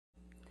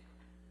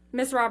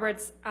Ms.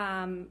 Roberts,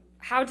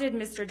 how did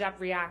Mr. Depp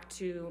react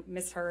to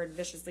Ms. Heard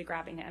viciously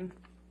grabbing him?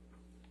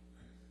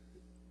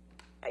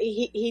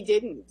 He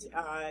didn't.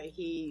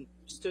 He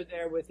stood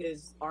there with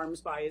his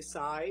arms by his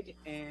side,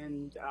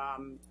 and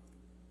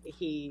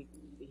he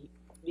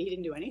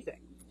didn't do anything.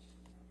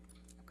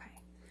 Okay.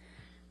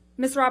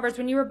 Ms. Roberts,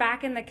 when you were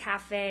back in the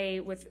cafe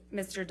with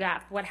Mr.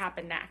 Depp, what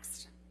happened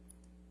next?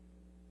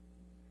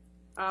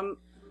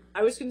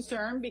 I was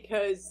concerned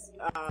because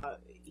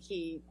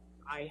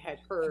I had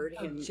heard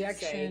him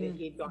say that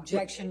he'd gone.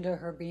 Objection to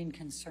her being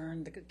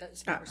concerned.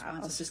 That's not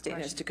I'll sustain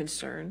as to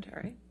concerned,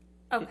 all right?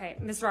 Okay,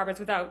 Ms. Roberts,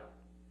 without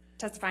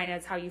testifying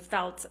as how you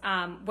felt,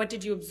 what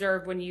did you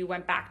observe when you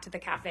went back to the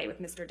cafe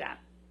with Mr. Depp?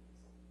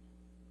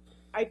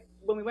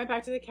 When we went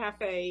back to the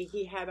cafe,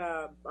 he had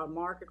a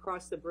mark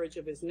across the bridge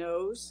of his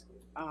nose.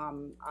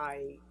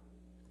 I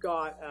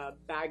got a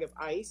bag of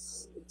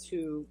ice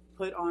to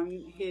put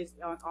on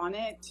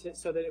it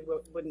so that it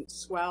wouldn't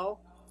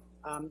swell,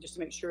 just to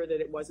make sure that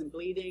it wasn't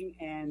bleeding.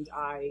 And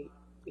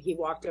he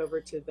walked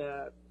over to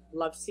the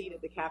love seat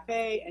at the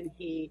cafe, and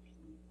he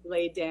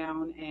laid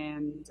down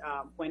and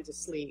went to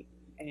sleep.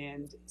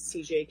 And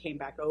CJ came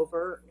back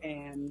over,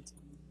 and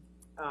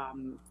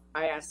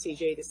I asked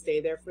CJ to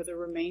stay there for the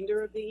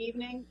remainder of the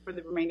evening, for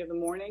the remainder of the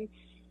morning.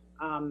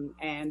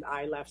 And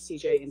I left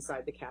CJ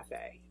inside the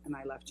cafe, and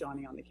I left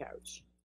Johnny on the couch.